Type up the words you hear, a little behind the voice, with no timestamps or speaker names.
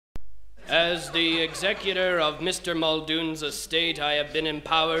As the executor of Mr. Muldoon's estate, I have been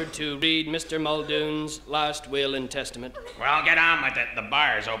empowered to read Mr. Muldoon's last will and testament. Well, get on with it. The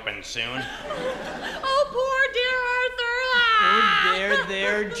bar's open soon. Oh, poor dear Arthur. Oh,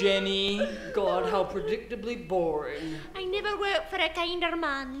 there, Jenny. God, how predictably boring. I never worked for a kinder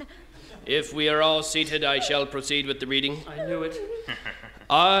man. If we are all seated, I shall proceed with the reading. I knew it.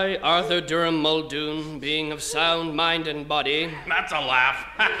 I, Arthur Durham Muldoon, being of sound mind and body, That's a laugh.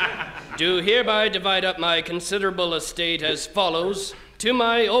 do hereby divide up my considerable estate as follows. To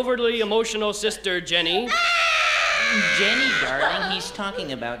my overly emotional sister, Jenny, Jenny, darling, he's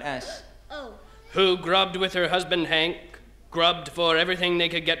talking about us. Oh. who grubbed with her husband Hank, grubbed for everything they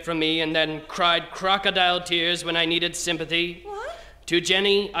could get from me, and then cried crocodile tears when I needed sympathy. What? To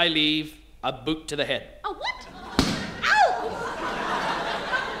Jenny, I leave a boot to the head. A what?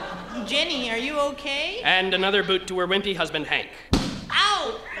 Ow! Jenny, are you okay? And another boot to her wimpy husband Hank.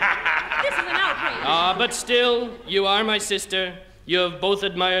 Ow! This is an outrage. But still, you are my sister. You have both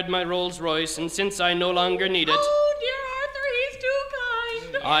admired my Rolls Royce, and since I no longer need it, Oh, dear Arthur, he's too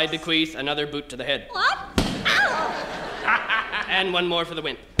kind. I bequeath another boot to the head. What? Ow! And one more for the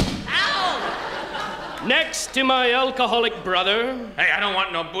wimp. Ow! Next to my alcoholic brother, Hey, I don't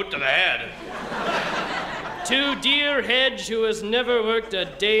want no boot to the head. to dear Hedge, who has never worked a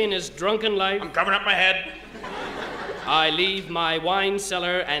day in his drunken life, I'm covering up my head. I leave my wine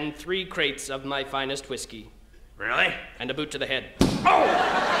cellar and 3 crates of my finest whiskey. Really? And a boot to the head. Oh!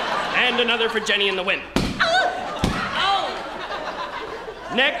 And another for Jenny and the wimp. Ow!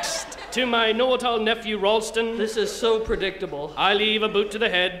 Next, to my know-it-all nephew Ralston, This is so predictable. I leave a boot to the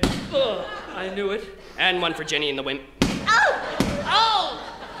head. Ugh, I knew it. And one for Jenny and the wimp. Ow!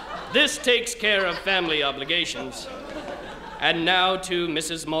 Oh! This takes care of family obligations. And now to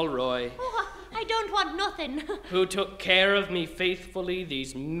Mrs. Mulroy, Oh, I don't want nothing. who took care of me faithfully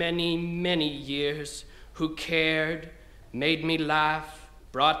these many, many years, who cared, made me laugh,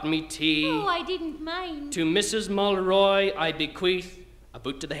 brought me tea. Oh, I didn't mind. To Mrs. Mulroy, I bequeath a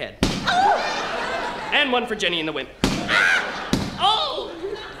boot to the head. Oh! And one for Jenny and the wimp. Oh!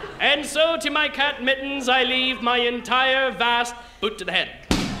 And so to my cat Mittens, I leave my entire vast boot to the head.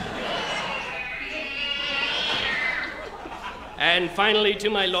 And finally, to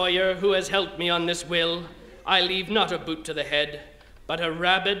my lawyer, who has helped me on this will, I leave not a boot to the head, but a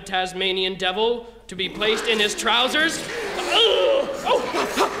rabid Tasmanian devil to be placed in his trousers.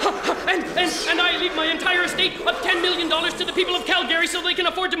 And I leave my entire estate of $10 million to the people of Calgary so they can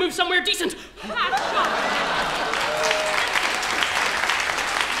afford to move somewhere decent.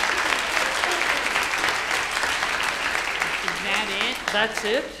 Is that it? That's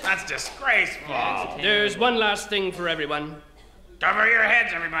it? That's disgraceful. There's one last thing for everyone. Cover your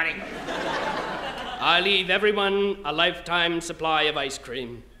heads, everybody. I leave everyone a lifetime supply of ice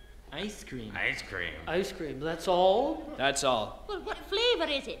cream. Ice cream. Ice cream. Ice cream, that's all? That's all. Well, what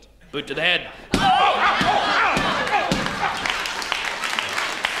flavor is it? Boot to the head. Ow!